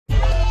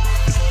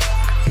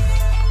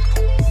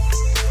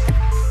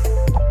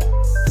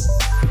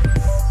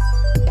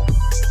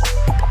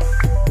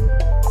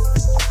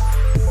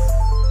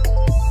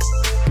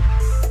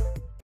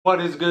What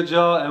is good,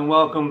 y'all, and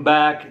welcome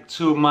back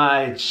to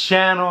my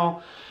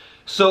channel.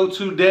 So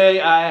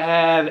today I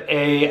have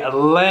a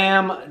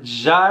lamb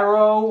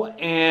gyro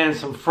and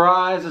some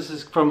fries. This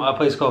is from a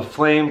place called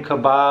Flame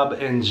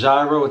Kabob and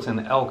Gyro. It's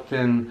in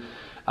Elkton,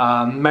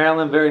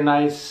 Maryland. Very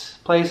nice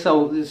place.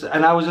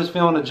 And I was just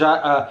feeling a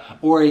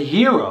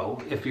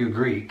gyro, if you're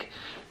Greek.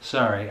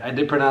 Sorry, I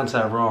did pronounce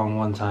that wrong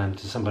one time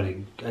to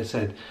somebody. I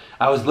said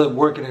I was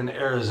working in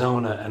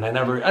Arizona, and I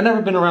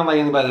never been around like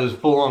anybody that was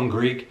full on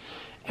Greek.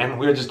 And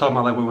we were just talking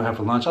about like what we had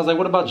for lunch. I was like,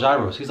 "What about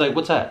gyros?" He's like,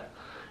 "What's that?"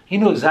 He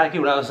knew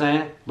exactly what I was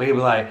saying, but he'd be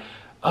like,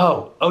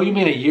 "Oh, you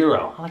mean a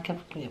euro?" I'm like,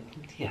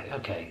 "Yeah,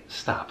 okay,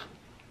 stop."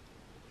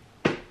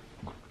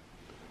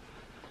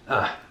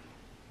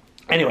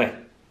 Anyway,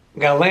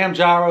 we got a lamb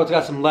gyro. It's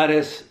got some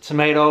lettuce,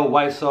 tomato,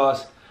 white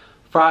sauce,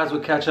 fries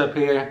with ketchup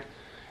here.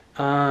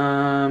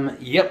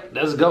 Yep,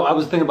 let's go. I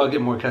was thinking about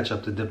getting more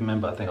ketchup to dip them in,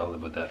 but I think I'll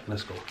live with that.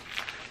 Let's go.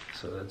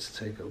 So let's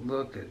take a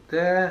look at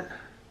that.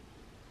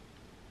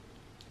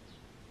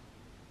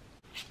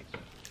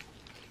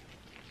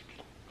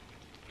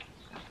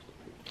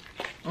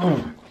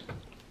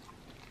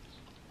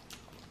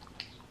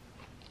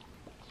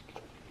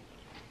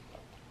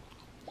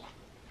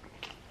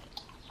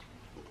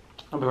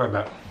 I'll be right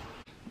back.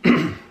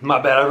 My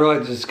bad, I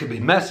realized this could be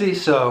messy,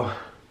 so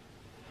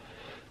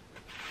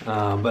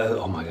but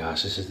oh my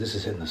gosh, this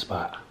is hitting the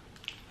spot.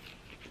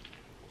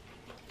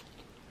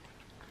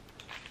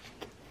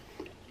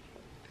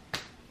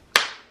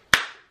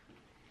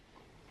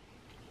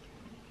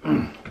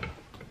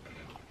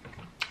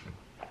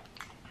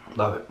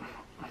 Love it.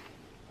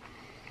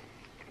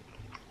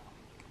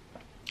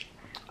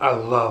 I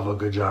love a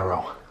good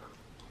gyro.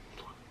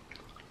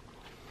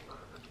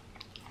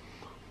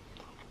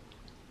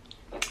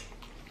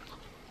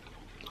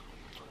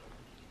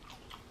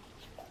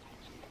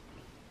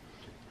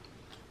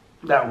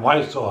 That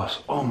white sauce,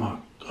 oh my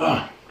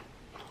god.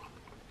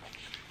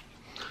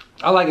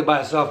 I like it by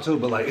itself too,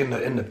 but like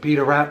in the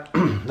pita wrap,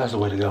 that's the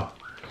way to go.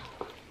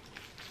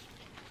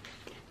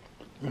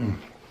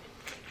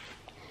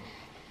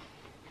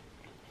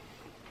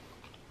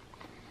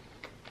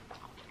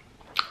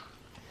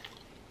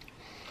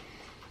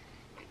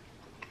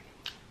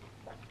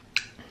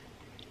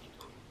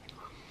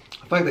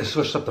 I feel like they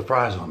switched up the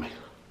fries on me.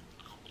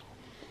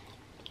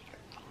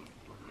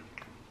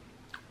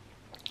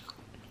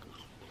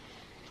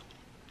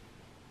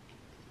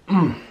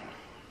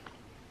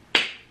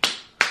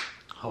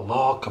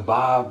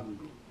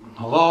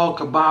 Halal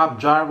kebab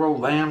gyro,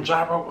 lamb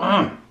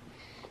gyro.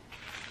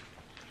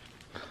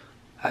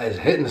 That is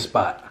hitting the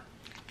spot.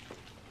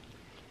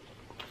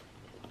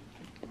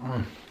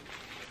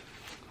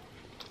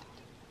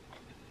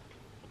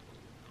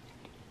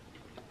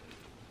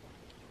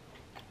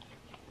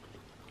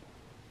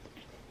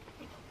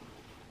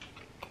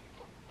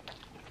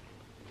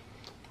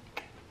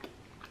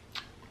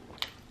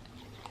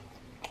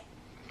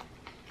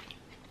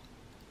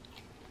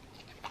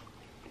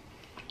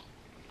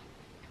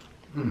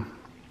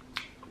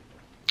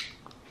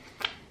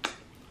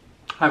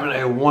 Having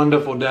a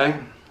wonderful day.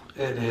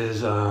 It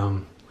is,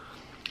 I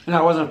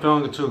wasn't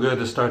feeling too good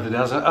to start the day.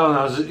 I was like, oh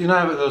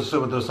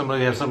no,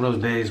 somebody have some of those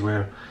days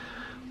where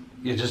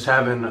you're just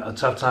having a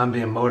tough time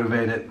being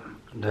motivated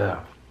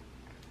to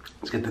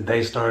get the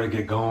day started,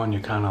 get going.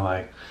 You're kind of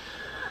like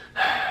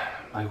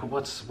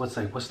what's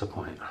the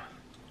point?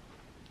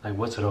 Like,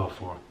 what's it all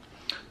for?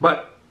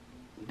 But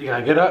you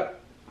gotta get up.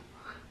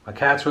 My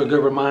cats were a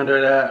good reminder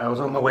of that. I was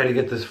on my way to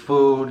get this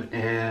food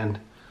and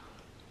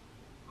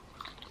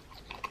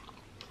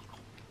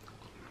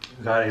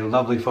got a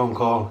lovely phone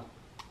call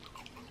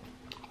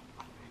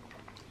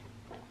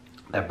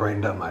that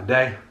brightened up my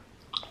day.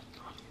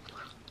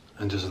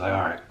 And just like,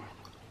 all right,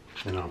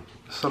 you know,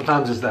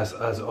 sometimes that's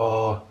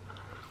all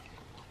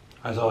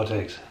it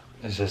takes.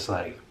 It's just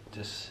like,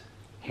 just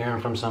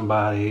hearing from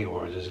somebody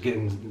or just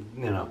getting,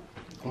 you know,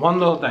 one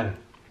little thing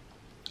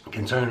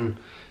can turn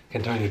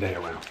your day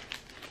around.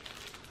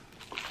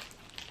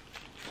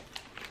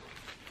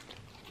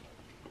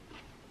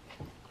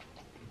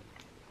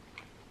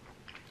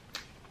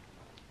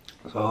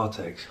 That's all it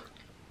takes.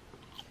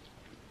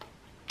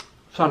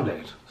 Some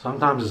days.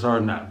 Sometimes it's harder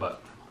than that,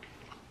 but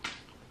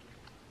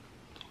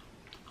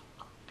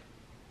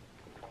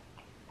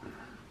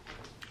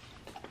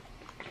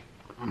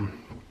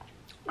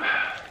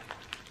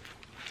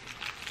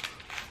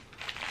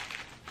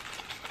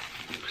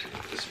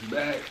take this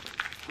back.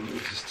 Let me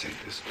just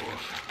take this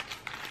off.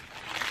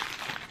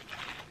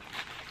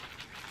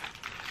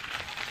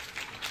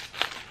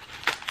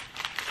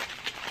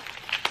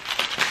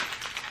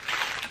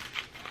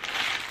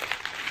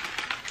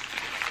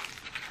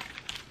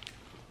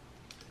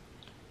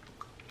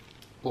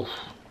 Oof.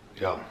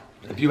 Yo,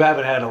 if you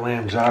haven't had a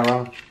lamb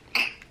gyro,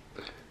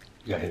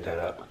 you gotta hit that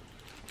up.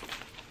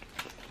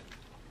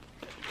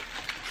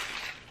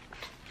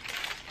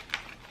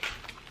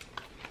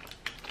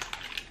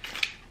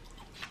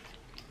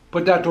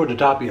 Put that toward the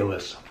top of your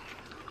list.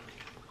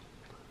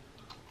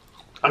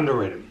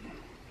 Underrated.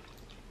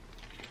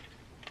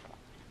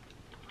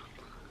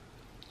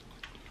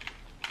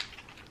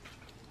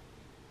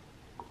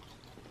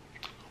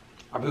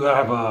 If you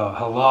have a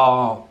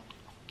halal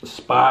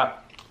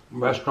spot,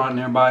 restaurant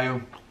nearby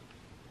you,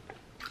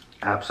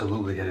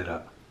 absolutely hit it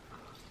up.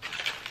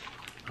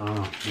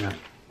 Oh, yeah.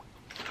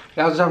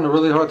 I was having a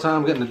really hard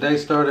time getting the day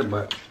started,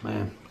 but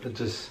man, it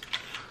just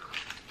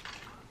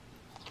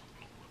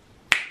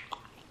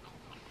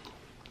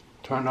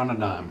turned on a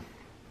dime.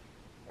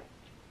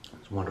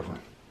 It's wonderful.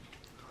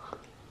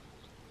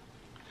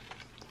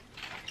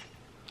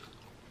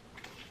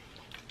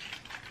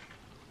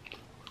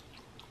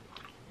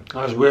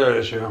 I was weird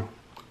this year.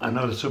 I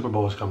know the Super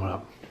Bowl is coming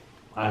up.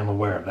 I am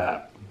aware of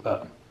that,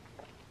 but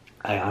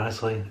I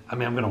honestly, I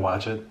mean, I'm gonna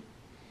watch it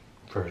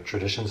for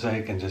tradition's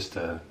sake and just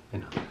you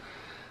know,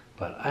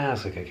 but I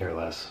honestly could care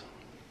less.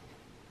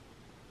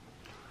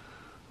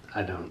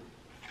 I don't.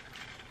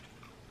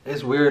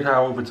 It's weird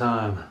how over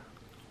time,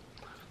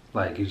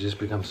 like, you just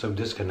become so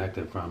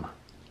disconnected from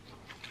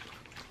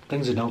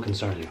things that don't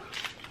concern you.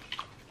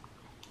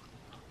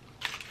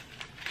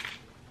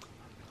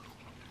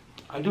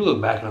 I do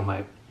look back and I'm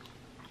like,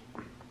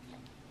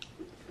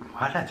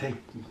 why did I take,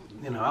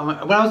 you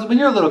know, when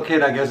you're a little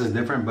kid, I guess it's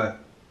different,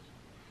 but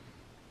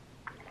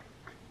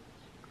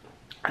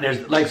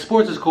there's, like,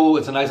 sports is cool,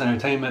 it's a nice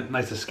entertainment,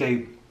 nice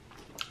escape,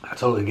 I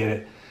totally get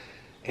it,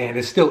 and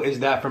it still is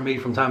that for me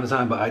from time to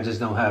time, but I just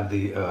don't have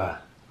the, I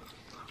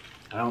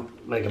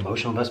don't, like,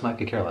 emotional investment. I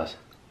could care less.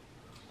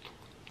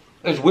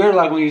 It's weird,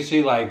 like, when you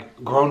see,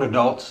 like, grown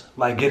adults,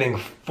 like, getting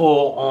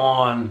full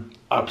on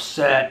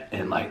upset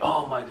and like,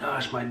 oh my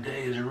gosh, my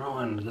day is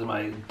ruined because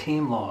my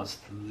team lost.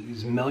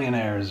 These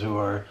millionaires who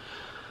are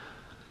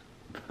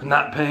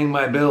not paying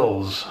my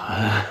bills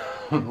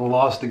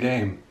lost the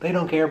game. They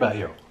don't care about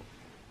you.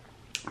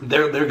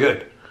 They're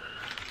good.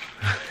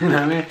 You know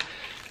what I mean?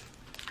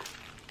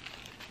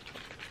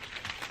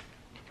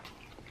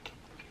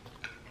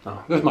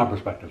 Oh, this is my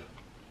perspective.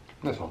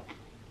 That's all.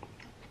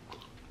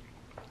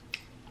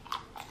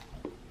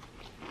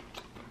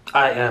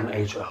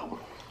 IMHO.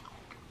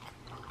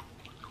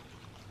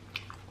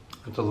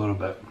 It's a little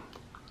bit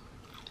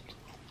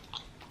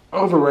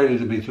overrated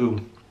to be too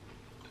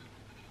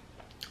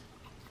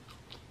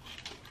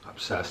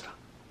obsessed.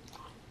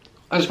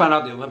 I just found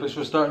out the Olympics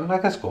were starting.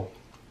 Like, that's cool.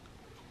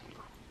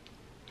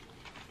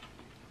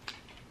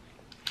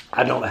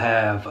 I don't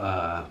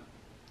have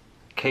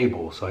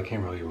cable, so I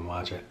can't really even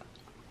watch it.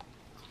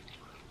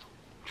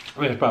 I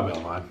mean, it's probably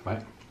online,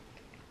 right?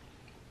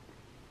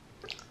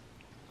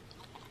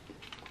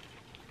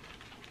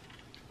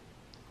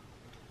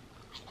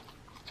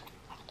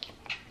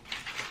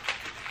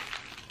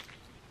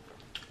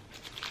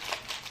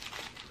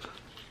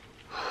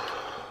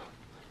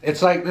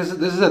 It's like this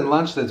is a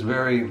lunch that's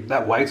very,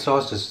 that white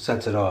sauce just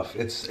sets it off.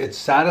 It's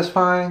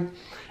satisfying,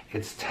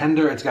 it's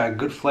tender, it's got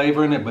good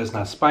flavor in it, but it's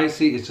not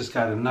spicy. It's just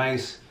got a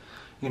nice,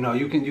 you know,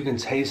 you can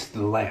taste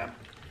the lamb.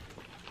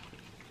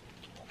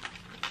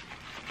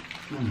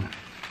 Mm.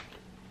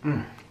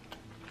 Mm.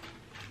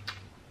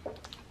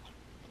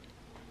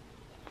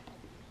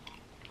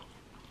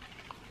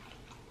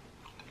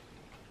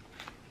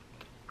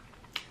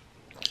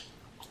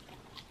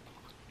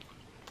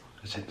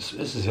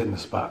 This is hitting the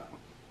spot.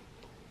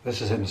 This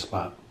is hitting the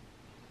spot.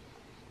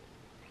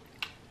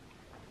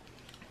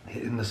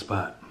 Hitting the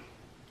spot.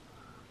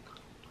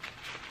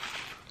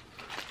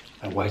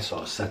 That white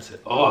sauce sets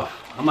it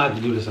off. I might have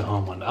to do this at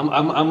home one day. I'm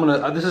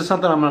gonna. This is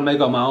something I'm gonna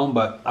make on my own,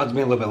 but I was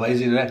being a little bit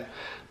lazy today.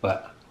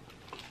 But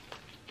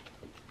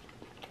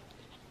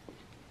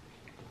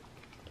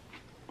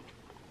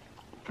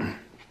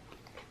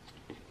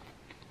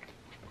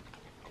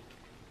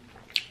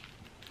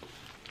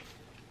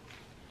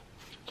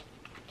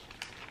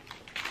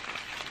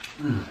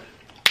mm.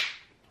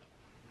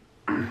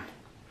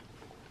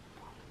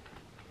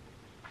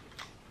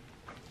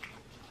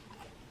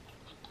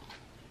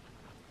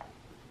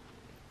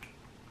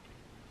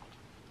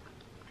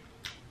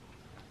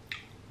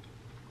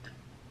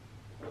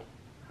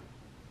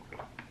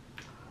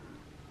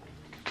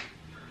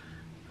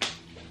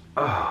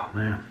 Oh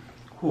man.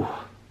 Whew.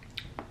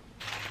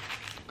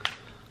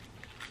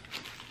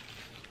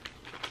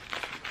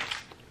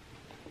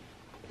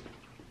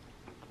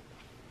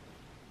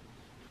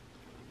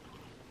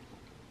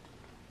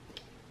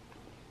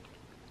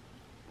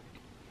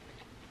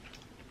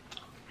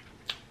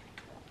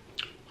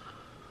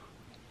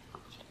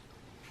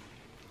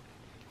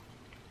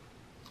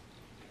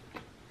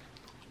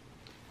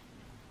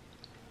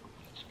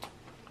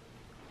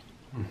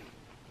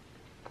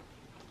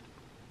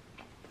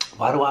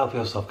 Why do I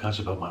feel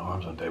self-conscious about my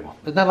arms on the table?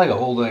 Isn't that like an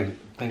old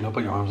thing, don't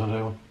put your arms on the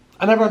table?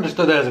 I never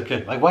understood that as a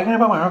kid. Like, why can't I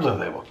put my arms on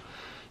the table?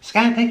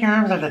 Scott, take your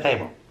arms on the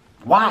table.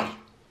 Why?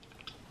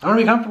 I want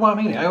to be comfortable while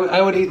I'm eating.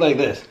 I would eat like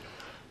this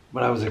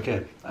when I was a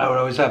kid. I would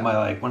always have my,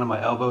 like, one of my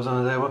elbows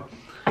on the table.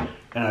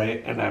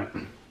 And I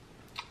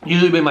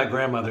usually be my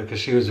grandmother,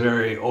 because she was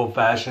very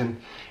old-fashioned,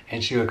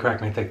 and she would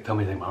correct me, tell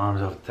me to take my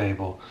arms off the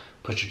table,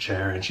 put your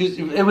chair in.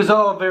 It was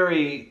all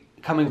very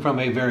coming from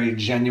a very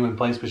genuine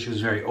place, but she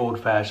was very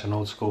old-fashioned,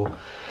 old school.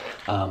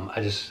 I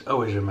just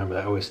always remember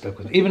that. Always stuck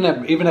with me. Even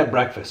at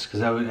breakfast,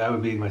 because I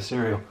would be eating my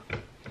cereal.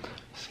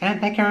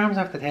 Scott, take your arms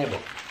off the table.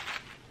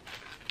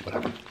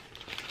 whatever.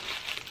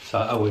 So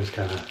I always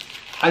kind of,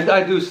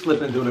 I do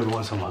slip into it every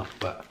once in a while,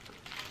 but.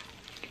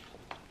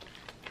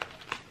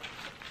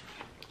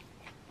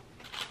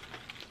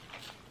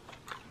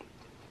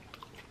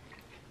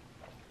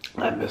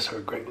 I miss her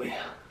greatly.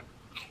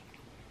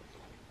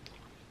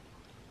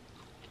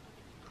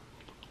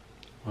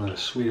 One of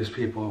the sweetest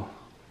people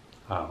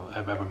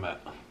I've ever met.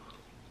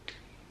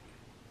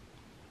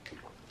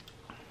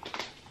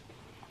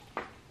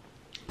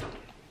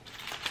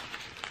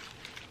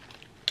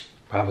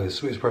 Probably the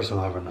sweetest person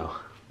I'll ever know,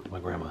 my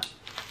grandma.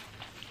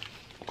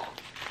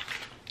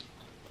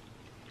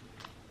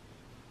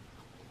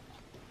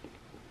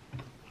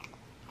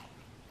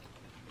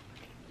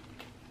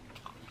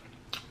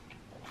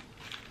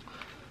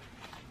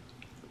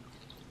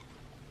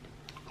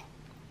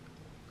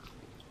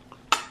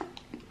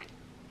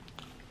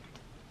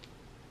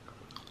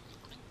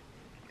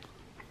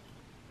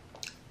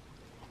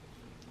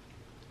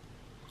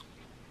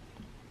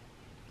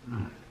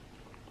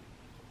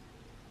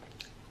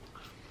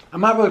 I'm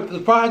not really,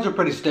 the fries are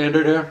pretty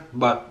standard here,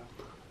 but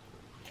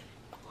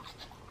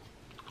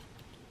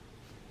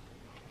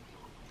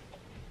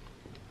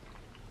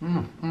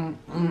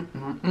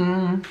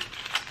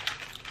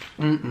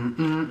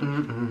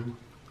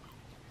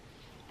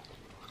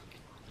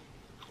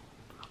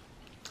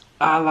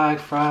I like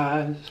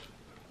fries.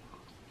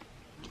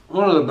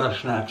 One of the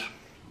best snacks.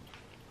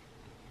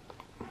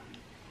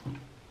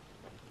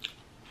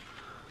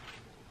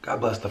 God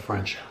bless the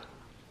French.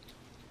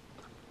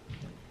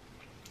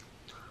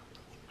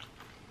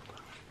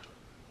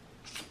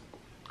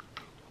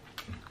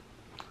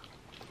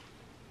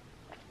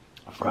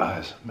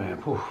 Fries, man,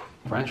 whew.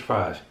 French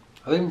fries.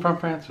 Are they even from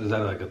France? Is that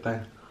like a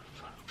thing?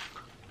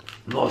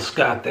 No,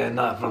 Scott, they're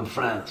not from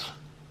France.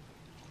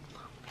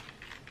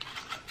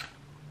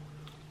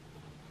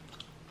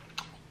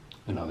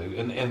 You know,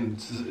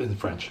 in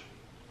French.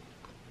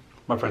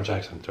 My French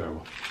accent's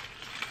terrible.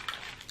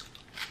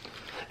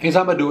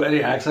 Anytime I do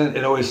any accent,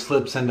 it always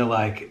slips into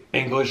like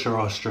English or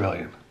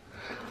Australian.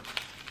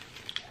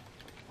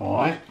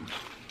 Alright?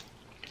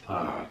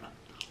 Alright.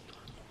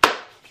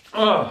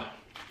 Ugh.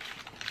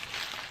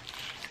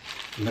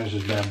 Finish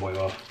this bad boy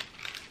off.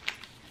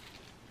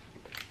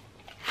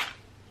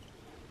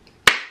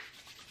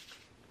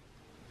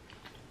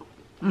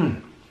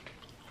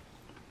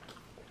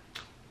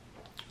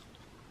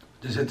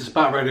 Just hit the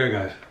spot right there,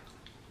 guys.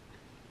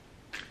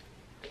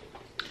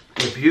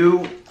 If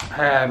you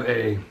have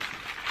a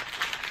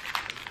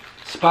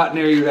spot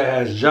near you that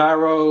has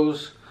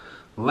gyros,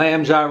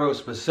 lamb gyros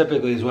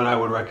specifically is what I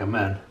would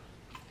recommend.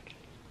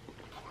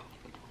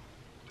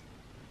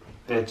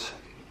 It's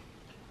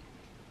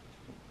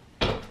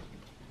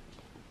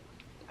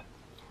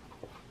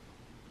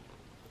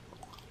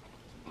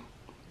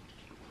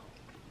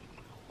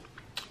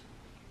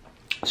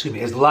excuse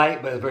me, it's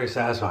light, but it's very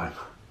satisfying.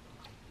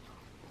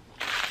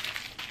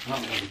 Oh,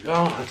 there we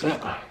go, that's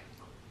it.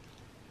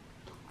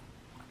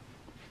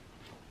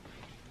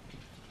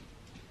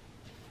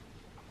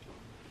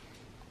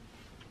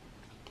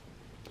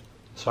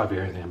 Sorry if you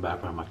hear anything in the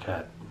background, my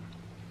cat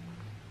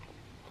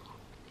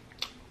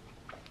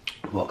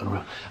walking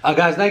around.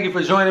 Guys, thank you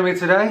for joining me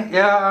today.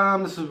 Yeah,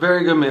 this is a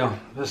very good meal.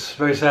 This is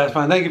very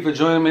satisfying. Thank you for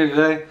joining me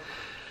today.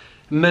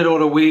 Middle of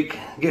the week,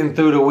 getting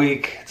through the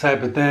week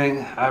type of thing.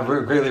 I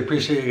greatly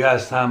appreciate you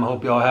guys' time. I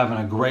hope y'all having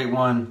a great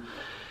one.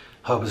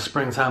 Hope the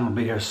springtime will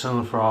be here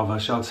soon for all of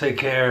us. Y'all take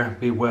care,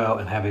 be well,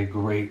 and have a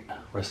great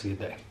rest of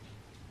your day.